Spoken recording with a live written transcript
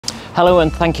Hello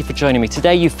and thank you for joining me.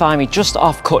 Today you find me just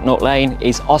off Cutnut Lane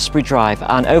is Osprey Drive,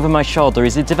 and over my shoulder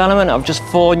is a development of just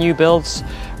 4 new builds,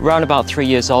 around about 3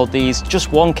 years old these,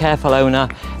 just one careful owner,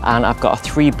 and I've got a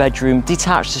 3-bedroom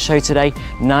detached to show today.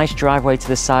 Nice driveway to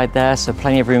the side there, so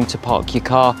plenty of room to park your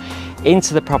car.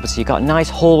 Into the property you've got a nice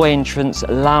hallway entrance,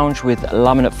 lounge with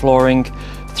laminate flooring,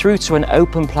 through to an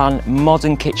open plan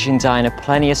modern kitchen diner,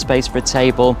 plenty of space for a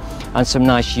table and some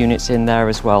nice units in there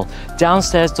as well.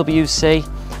 Downstairs WC,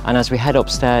 and as we head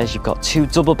upstairs you've got 2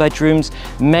 double bedrooms,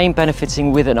 main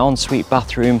benefiting with an ensuite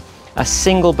bathroom. A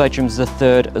single bedroom as the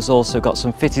third has also got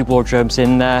some fitted wardrobes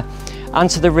in there. And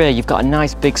to the rear you've got a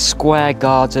nice big square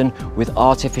garden with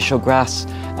artificial grass,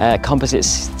 composite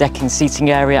decking seating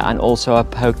area, and also a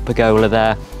pergola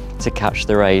there to catch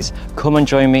the rays. Come and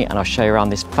join me and I'll show you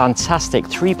around this fantastic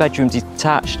 3-bedroom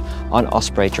detached on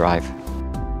Osprey Drive.